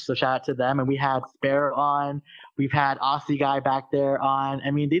 So shout out to them. And we had Sparrow on. We've had Aussie Guy back there on.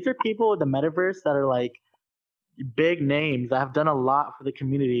 I mean, these are people in the metaverse that are like big names that have done a lot for the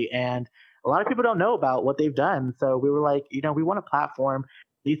community. And a lot of people don't know about what they've done. So we were like, we want a platform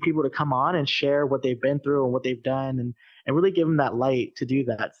these people to come on and share what they've been through and what they've done and really give them that light to do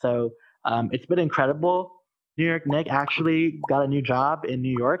that. So it's been incredible. New York Nick actually got a new job in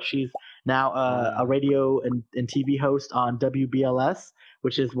New York. She's now a radio and TV host on WBLS,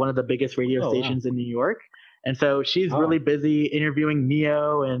 which is one of the biggest radio stations in New York. And so she's really busy interviewing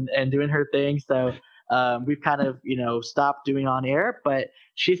Neo and doing her thing. So we've kind of, stopped doing on air, but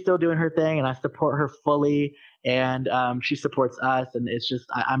she's still doing her thing and I support her fully. And she supports us. And it's just,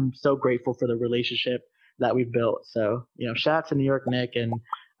 I'm so grateful for the relationship that we've built. So, shout out to New York Nick and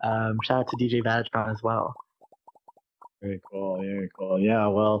shout out to DJ Vatatron as well. Very cool. Very cool. Yeah.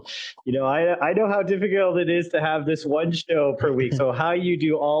 Well, I know how difficult it is to have this one show per week. So how you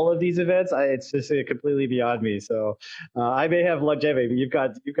do all of these events, it's just completely beyond me. So I may have longevity, but you've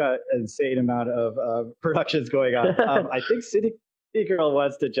got an insane amount of productions going on. I think City Girl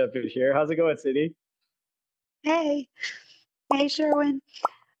wants to jump in here. How's it going, City? Hey, Sherwin.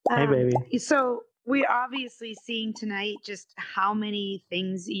 Hey, baby. So we're obviously seeing tonight just how many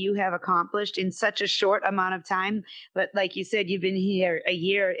things you have accomplished in such a short amount of time. But like you said, you've been here a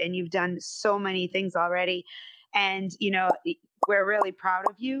year and you've done so many things already. And, we're really proud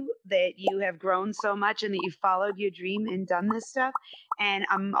of you that you have grown so much and that you followed your dream and done this stuff. And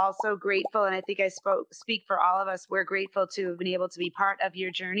I'm also grateful, and I think I speak for all of us. We're grateful to have been able to be part of your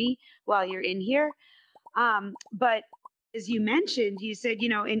journey while you're in here. But as you mentioned, you said,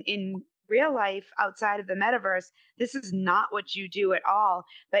 in real life outside of the metaverse, this is not what you do at all.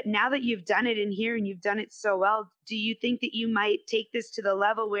 But now that you've done it in here and you've done it so well, do you think that you might take this to the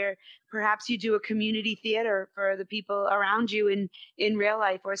level where perhaps you do a community theater for the people around you in real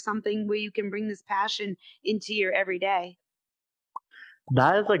life, or something where you can bring this passion into your everyday?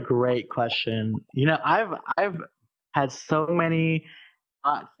 That is a great question. I've had so many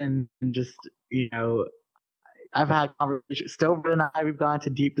thoughts and just, you know, I've had conversations. Stover and I, we've gone to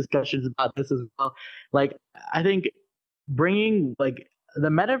deep discussions about this as well. Like, I think bringing like the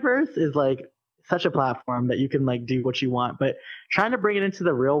metaverse is like such a platform that you can like do what you want, but trying to bring it into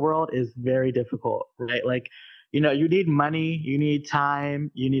the real world is very difficult, right? Like, you need money, you need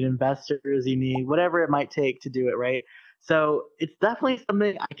time, you need investors, you need whatever it might take to do it, right? So it's definitely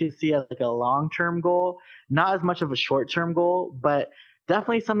something I can see as like a long-term goal, not as much of a short-term goal, but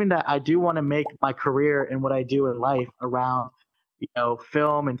definitely something that I do want to make my career and what I do in life around,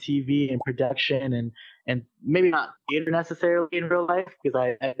 film and TV and production and maybe not theater necessarily in real life,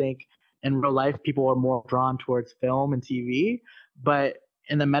 because I think in real life people are more drawn towards film and TV, but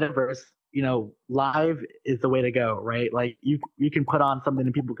in the metaverse, live is the way to go, right? Like you can put on something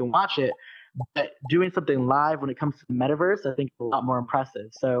and people can watch it, but doing something live when it comes to the metaverse, I think is a lot more impressive.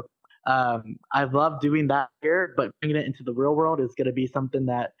 So I love doing that here, but bringing it into the real world is going to be something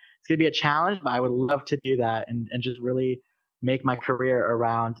that it's going to be a challenge, but I would love to do that and just really make my career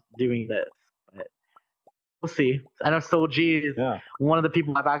around doing this. But we'll see. I know Soul G is one of the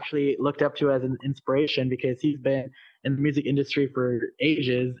people I've actually looked up to as an inspiration because he's been in the music industry for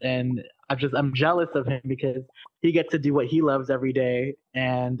ages, and I'm jealous of him because he gets to do what he loves every day.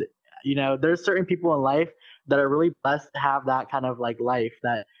 And there's certain people in life that are really blessed to have that kind of like life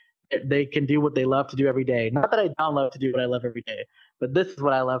that they can do what they love to do every day. Not that I don't love to do what I love every day, but this is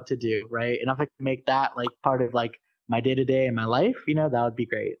what I love to do, right? And if I can make that like part of like my day to day in my life, that would be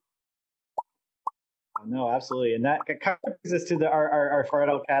great. No, absolutely. And that kind of brings us to our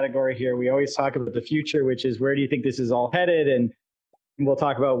final category here. We always talk about the future, which is where do you think this is all headed? And we'll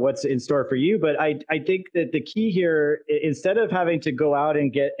talk about what's in store for you. But I think that the key here, instead of having to go out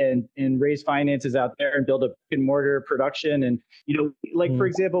and get and raise finances out there and build a brick and mortar production, and for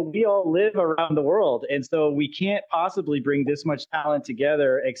example, we all live around the world, and so we can't possibly bring this much talent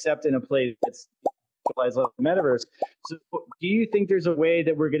together except in a place that's like the metaverse. So do you think there's a way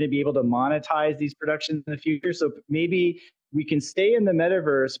that we're going to be able to monetize these productions in the future? So maybe we can stay in the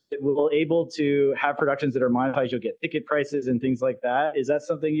metaverse, but we're able to have productions that are monetized. You'll get ticket prices and things like that. Is that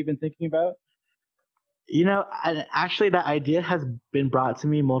something you've been thinking about? Actually, that idea has been brought to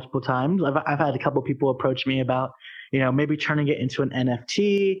me multiple times. I've had a couple people approach me about, maybe turning it into an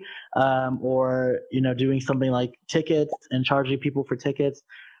NFT, or doing something like tickets and charging people for tickets.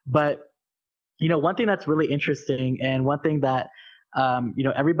 But one thing that's really interesting, and one thing that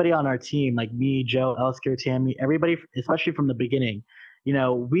everybody on our team, like me, Joe, Elsker, Tammy, everybody, especially from the beginning,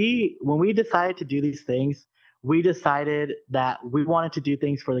 when we decided to do these things, we decided that we wanted to do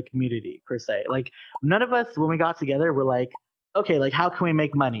things for the community per se. Like none of us, when we got together, were like, okay, like how can we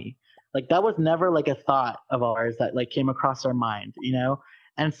make money? Like that was never like a thought of ours that like came across our mind,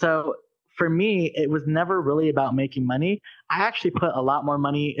 And so for me, it was never really about making money. I actually put a lot more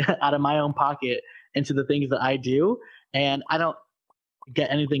money out of my own pocket into the things that I do, and I don't get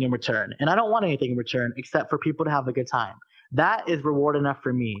anything in return. And I don't want anything in return except for people to have a good time. That is reward enough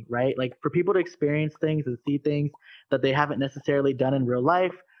for me, right? Like for people to experience things and see things that they haven't necessarily done in real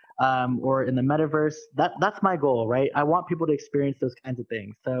life, or in the metaverse. That's my goal, right? I want people to experience those kinds of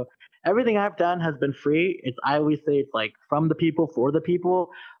things. So everything I've done has been free. I always say it's like from the people for the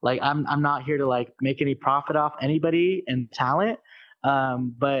people. Like I'm not here to like make any profit off anybody and talent,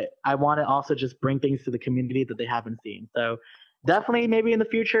 but I want to also just bring things to the community that they haven't seen. So definitely, maybe in the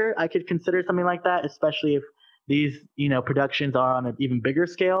future, I could consider something like that, especially if these productions are on an even bigger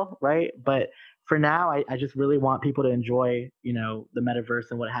scale, right? But for now, I just really want people to enjoy the metaverse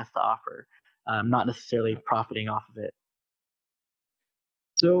and what it has to offer, not necessarily profiting off of it.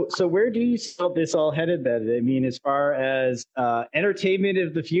 So where do you see this all headed then? I mean, as far as entertainment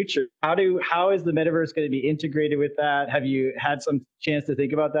of the future, how is the metaverse going to be integrated with that? Have you had some chance to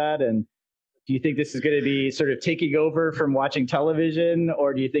think about that? And do you think this is going to be sort of taking over from watching television,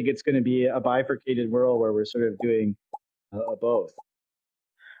 or do you think it's going to be a bifurcated world where we're sort of doing both?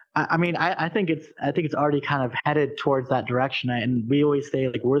 I mean, I think it's already kind of headed towards that direction. And we always say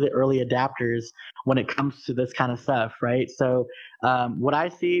like we're the early adapters when it comes to this kind of stuff, right? So what I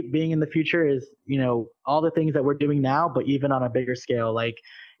see being in the future is all the things that we're doing now, but even on a bigger scale. Like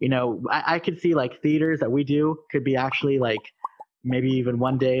I could see like theaters that we do could be actually like maybe even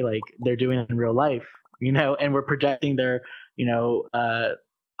one day like they're doing it in real life, and we're projecting their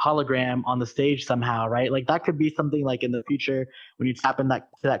hologram on the stage somehow, right? Like that could be something like in the future when you tap in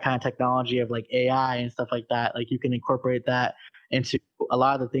that kind of technology of like AI and stuff like that. Like you can incorporate that into a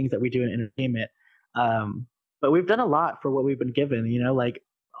lot of the things that we do in entertainment. But we've done a lot for what we've been given. Like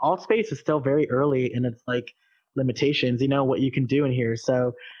Alt Space is still very early in its like limitations. What you can do in here.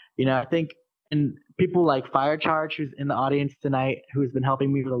 So, I think and people like Fire Charge, who's in the audience tonight, who's been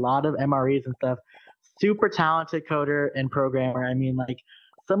helping me with a lot of MREs and stuff. Super talented coder and programmer. I mean, like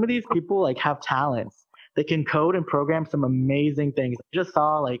some of these people like have talents. They can code and program some amazing things. I just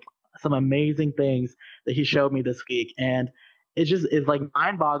saw like some amazing things that he showed me this week, and it just is like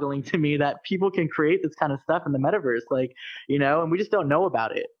mind-boggling to me that people can create this kind of stuff in the metaverse, like and we just don't know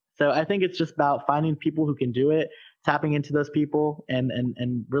about it. So I think it's just about finding people who can do it, tapping into those people,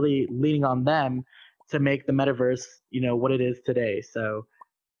 and really leaning on them to make the metaverse what it is today. So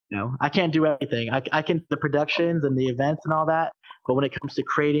I can't do everything. I can the productions and the events and all that, but when it comes to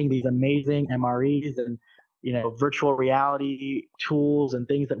creating these amazing MREs and virtual reality tools and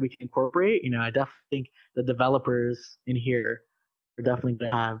things that we can incorporate, I definitely think the developers in here are definitely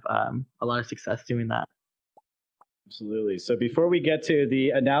going to have a lot of success doing that. Absolutely. So before we get to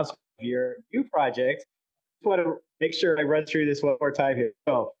the announcement of your new project, I just want to make sure I run through this one more time here.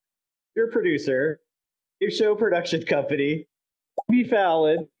 So, you're a producer, your show production company, Jimmy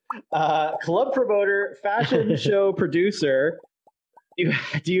Fallon, club promoter, fashion show producer.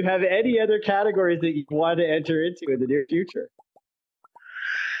 Do you have any other categories that you want to enter into in the near future?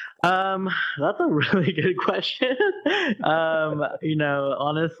 That's a really good question.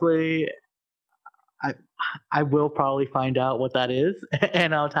 Honestly, I will probably find out what that is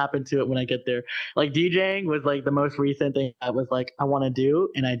and I'll tap into it when I get there. Like DJing was like the most recent thing I was like, I want to do,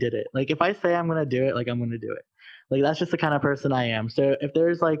 and I did it. Like if I say I'm going to do it, like I'm going to do it. Like that's just the kind of person I am. So if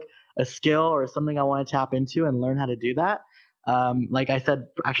there's like a skill or something I want to tap into and learn how to do that, like I said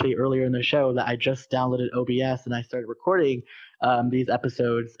actually earlier in the show that I just downloaded OBS and I started recording these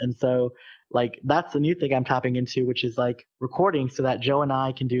episodes. And so like that's the new thing I'm tapping into, which is like recording so that Joe and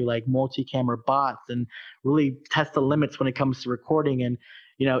I can do like multi-camera bots and really test the limits when it comes to recording. And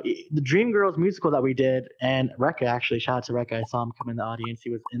the Dreamgirls musical that we did, and Rekka, actually, shout out to Rekka. I saw him come in the audience. He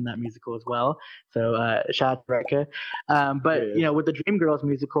was in that musical as well. So shout out to Rekka. But with the Dreamgirls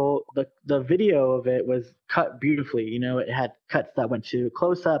musical, the video of it was cut beautifully. It had cuts that went to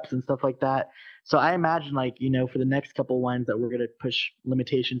close-ups and stuff like that. So I imagine like, for the next couple ones that we're going to push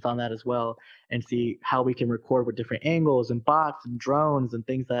limitations on that as well and see how we can record with different angles and bots and drones and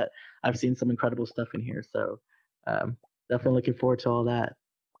things that I've seen some incredible stuff in here. So definitely looking forward to all that.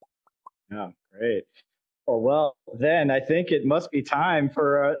 Oh, great. Well, then I think it must be time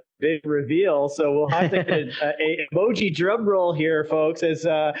for a big reveal. So we'll have to get a emoji drum roll here, folks, as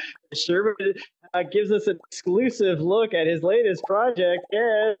Sherman gives us an exclusive look at his latest project.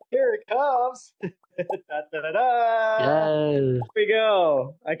 And here it comes. Da, da, da, da. Yes. Here we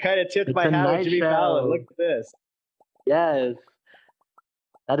go. I kind of tipped my hat with Jimmy Fallon. Look at this. Yes.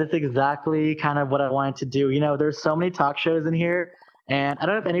 That is exactly kind of what I wanted to do. There's so many talk shows in here. And I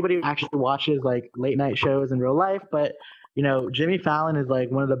don't know if anybody actually watches like late night shows in real life, but Jimmy Fallon is like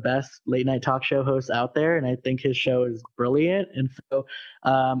one of the best late night talk show hosts out there, and I think his show is brilliant. And so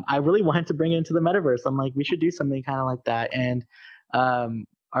I really wanted to bring it into the metaverse. I'm like, we should do something kind of like that. And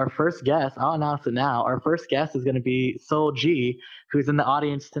our first guest, I'll announce it now. Our first guest is going to be Soul G, who's in the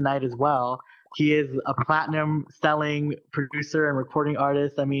audience tonight as well. He is a platinum selling producer and recording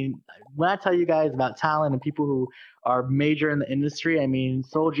artist. I mean, when I tell you guys about talent and people who are major in the industry, I mean,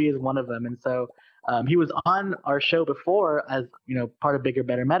 Soul G is one of them. And so he was on our show before as, part of Bigger,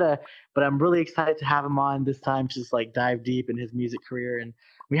 Better Meta, but I'm really excited to have him on this time to just like dive deep in his music career. And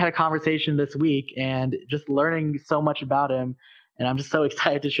we had a conversation this week and just learning so much about him. And I'm just so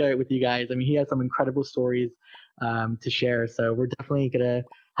excited to share it with you guys. I mean, he has some incredible stories to share. So we're definitely going to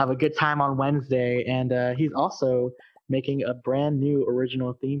have a good time on Wednesday. And he's also making a brand new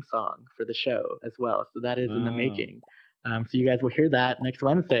original theme song for the show as well. So that is in the making. So you guys will hear that next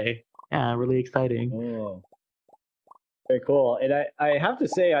Wednesday. Yeah, really exciting. Oh. Very cool. And I have to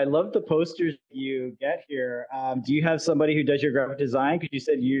say, I love the posters you get here. Do you have somebody who does your graphic design? Because you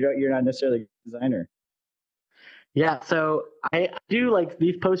said you're not necessarily a designer. Yeah, so I do like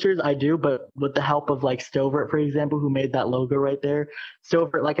these posters. I do, but with the help of like Stovert, for example, who made that logo right there.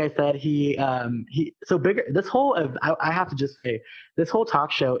 Stovert, like I said, he so bigger. This whole I have to just say this whole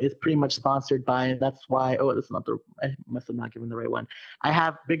talk show is pretty much sponsored by. And that's why. Oh, this is not the. I must have not given the right one. I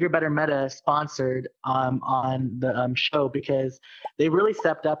have Bigger Better Meta sponsored on the show because they really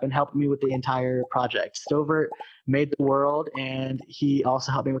stepped up and helped me with the entire project. Stovert made the world, and he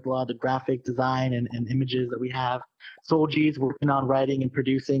also helped me with a lot of the graphic design and images that we have. Soul G's working on writing and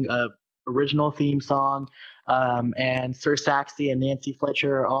producing a original theme song, and Sir Saxy and Nancy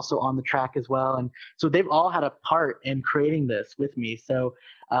Fletcher are also on the track as well, and so they've all had a part in creating this with me. So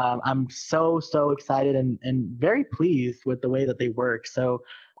I'm so excited and very pleased with the way that they work. So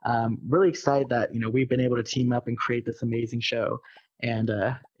really excited that we've been able to team up and create this amazing show. And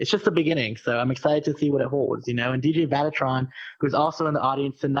it's just the beginning, so I'm excited to see what it holds. And DJ Vatatron, who's also in the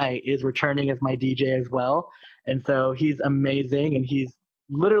audience tonight, is returning as my DJ as well. And so he's amazing, and he's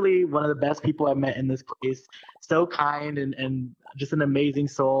literally one of the best people I've met in this place. So kind and just an amazing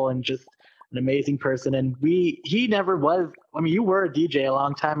soul and just an amazing person. And he never was. I mean, you were a DJ a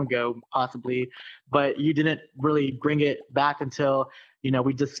long time ago, possibly, but you didn't really bring it back until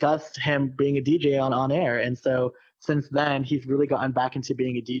we discussed him being a DJ on air. And so since then, he's really gotten back into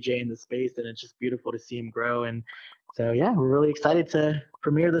being a DJ in the space, and it's just beautiful to see him grow. And so, yeah, we're really excited to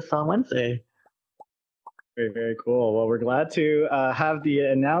premiere this on Wednesday. Very, very cool. Well, we're glad to have the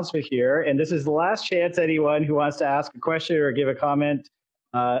announcement here. And this is the last chance anyone who wants to ask a question or give a comment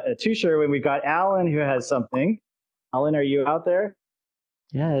to Sherwin. We've got Alan who has something. Alan, are you out there?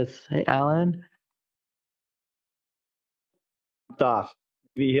 Yes. Hey, Alan. Off.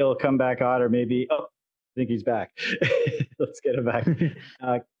 Maybe he'll come back on, or maybe, I think he's back. Let's get him back.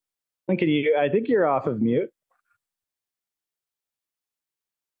 I think you're off of mute.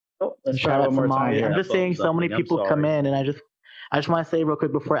 Oh, let's try one more time here. I'm just seeing so many people come in, and I just want to say real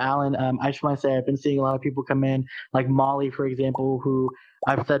quick before Alan, I just want to say I've been seeing a lot of people come in, like Molly, for example, who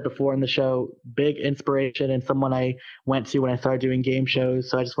I've said before in the show, big inspiration and someone I went to when I started doing game shows.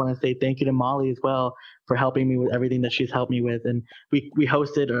 So I just want to say thank you to Molly as well for helping me with everything that she's helped me with. And we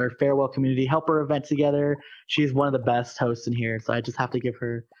hosted our Farewell Community Helper event together. She's one of the best hosts in here. So I just have to give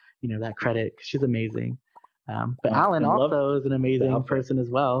her, that credit. She's amazing. But Alan also is an amazing person as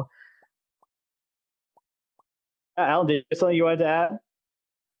well. Alan, did you have something you wanted to add?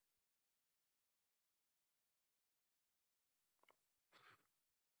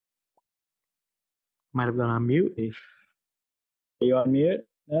 Might have gone on mute. Are you on mute?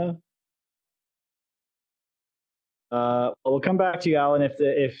 No. We'll come back to you, Alan,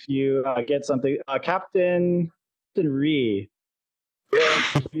 if you get something. Captain Ree.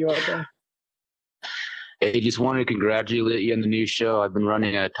 You out there? Hey, just wanted to congratulate you on the new show. I've been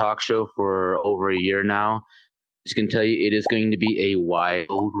running a talk show for over a year now. Just can tell you, it is going to be a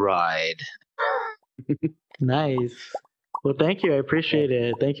wild ride. Nice. Well, thank you. I appreciate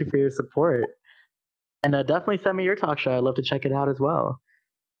it. Thank you for your support. And definitely send me your talk show. I'd love to check it out as well.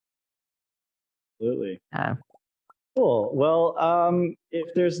 Absolutely. Yeah. Cool. Well,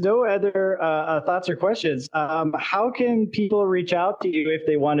 if there's no other thoughts or questions, how can people reach out to you if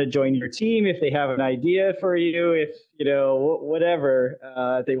they want to join your team, if they have an idea for you, if, whatever,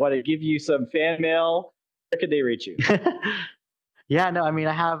 if they want to give you some fan mail, where could they reach you? Yeah, no, I mean,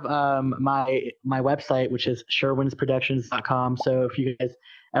 I have my website, which is sherwinsproductions.com. So if you guys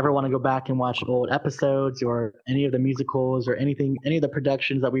ever want to go back and watch old episodes or any of the musicals or any of the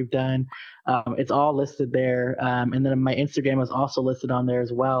productions that we've done, it's all listed there. And then my Instagram is also listed on there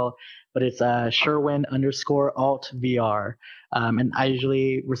as well, but it's Sherwin_AltVR. And I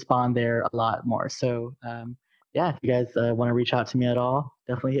usually respond there a lot more. So yeah, if you guys want to reach out to me at all,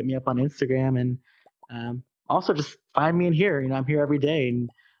 definitely hit me up on Instagram. And also just find me in here. I'm here every day. And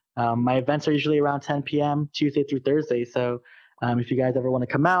my events are usually around 10 p.m. Tuesday through Thursday. So if you guys ever want to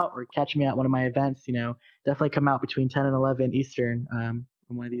come out or catch me at one of my events, definitely come out between 10 and 11 Eastern on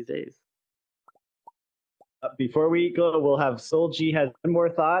one of these days. Before we go, we'll have Soul G has one more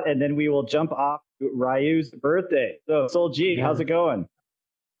thought, and then we will jump off to Ryu's birthday. So, Soul G, how's it going?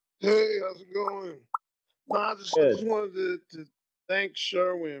 Hey, how's it going? No, I just wanted to thank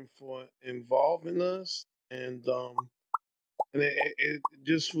Sherwin for involving us, and it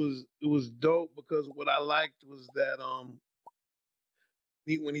just was dope because what I liked was that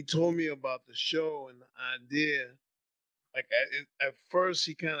when he told me about the show and the idea, like at first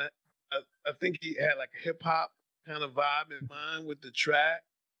he kind of, I think he had like a hip hop kind of vibe in mind with the track,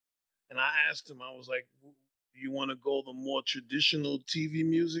 and I asked him, I was like, "Do you want to go the more traditional TV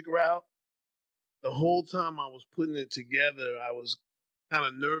music route?" The whole time I was putting it together, I was kind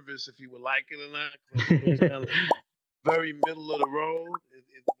of nervous if he would like it or not. very middle of the road.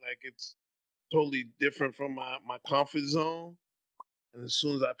 Like it's totally different from my comfort zone. And as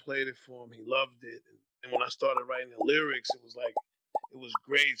soon as I played it for him, he loved it. And when I started writing the lyrics, it was like it was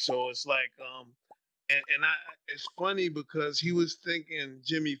great. So it's like and I it's funny because he was thinking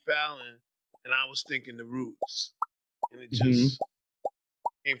Jimmy Fallon and I was thinking the Roots. And it Mhm. just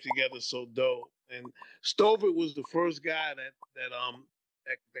came together so dope. And Stover was the first guy that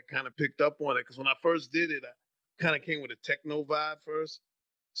kind of picked up on it because when I first did it, I kind of came with a techno vibe first.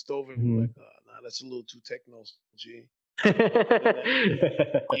 Stover was Mhm. like, nah, that's a little too techno, G. Yeah.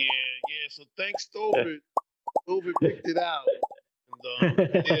 So thanks, Stover. Stover picked it out. And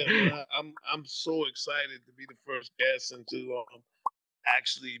man, I'm so excited to be the first guest and to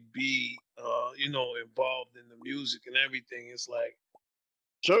actually be involved in the music and everything. It's like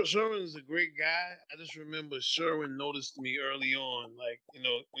Sherwin is a great guy. I just remember Sherwin noticed me early on. Like, when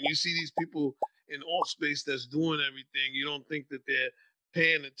you see these people in alt space that's doing everything, you don't think that they're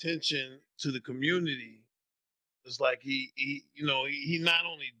paying attention to the community. It's like he not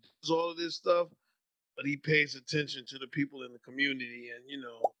only does all of this stuff, but he pays attention to the people in the community and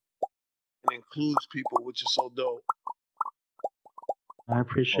includes people, which is so dope. I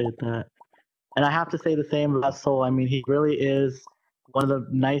appreciate that. And I have to say the same about Soul. I mean, he really is one of the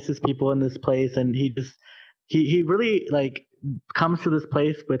nicest people in this place, and he really like comes to this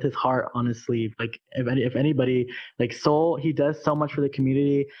place with his heart on his sleeve. Like if anybody like Soul, he does so much for the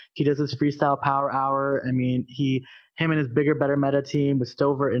community. He does his freestyle power hour. I mean, him and his bigger, better meta team with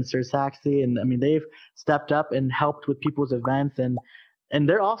Stover and Sir Saxy, and I mean they've stepped up and helped with people's events and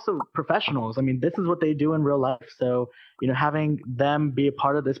they're also professionals. I mean, this is what they do in real life. So, having them be a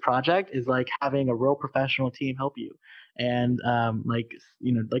part of this project is like having a real professional team help you. And like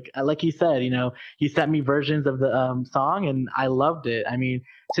he said, he sent me versions of the song, and I loved it. I mean,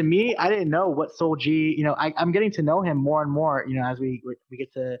 to me, I didn't know what Soul G. I'm getting to know him more and more. As we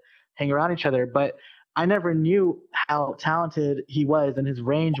get to hang around each other, but I never knew how talented he was and his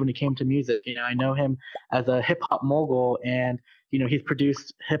range when it came to music. I know him as a hip hop mogul, and he's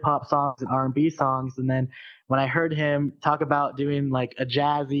produced hip hop songs and R&B songs. And then when I heard him talk about doing like a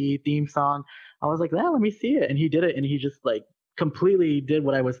jazzy theme song, I was like, let me see it. And he did it, and he just like completely did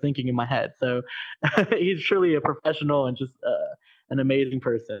what I was thinking in my head. So he's truly a professional and just an amazing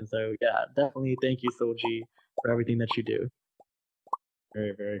person. So yeah, definitely thank you, Soul G, for everything that you do.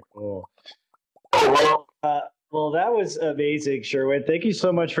 Very, very cool. Well, that was amazing, Sherwin. Thank you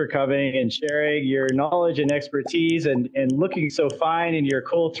so much for coming and sharing your knowledge and expertise and looking so fine in your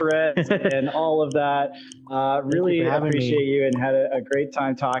cool threads and all of that. Really appreciate you and had a great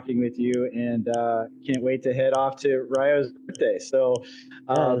time talking with you, and can't wait to head off to Ryo's birthday. So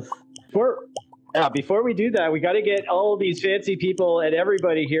before we do that, we got to get all these fancy people and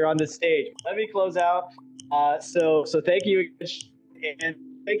everybody here on the stage. Let me close out. So thank you, and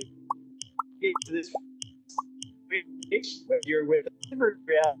thank you to this. If you're with the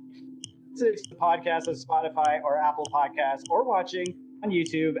podcast on Spotify or Apple Podcasts, or watching on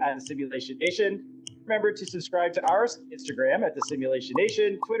YouTube at The Simulation Nation. Remember to subscribe to our Instagram at The Simulation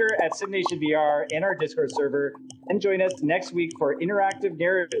Nation, Twitter at SimNationVR, and our Discord server. And join us next week for Interactive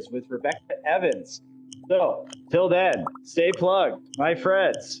Narratives with Rebecca Evans. So, till then, stay plugged, my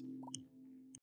friends.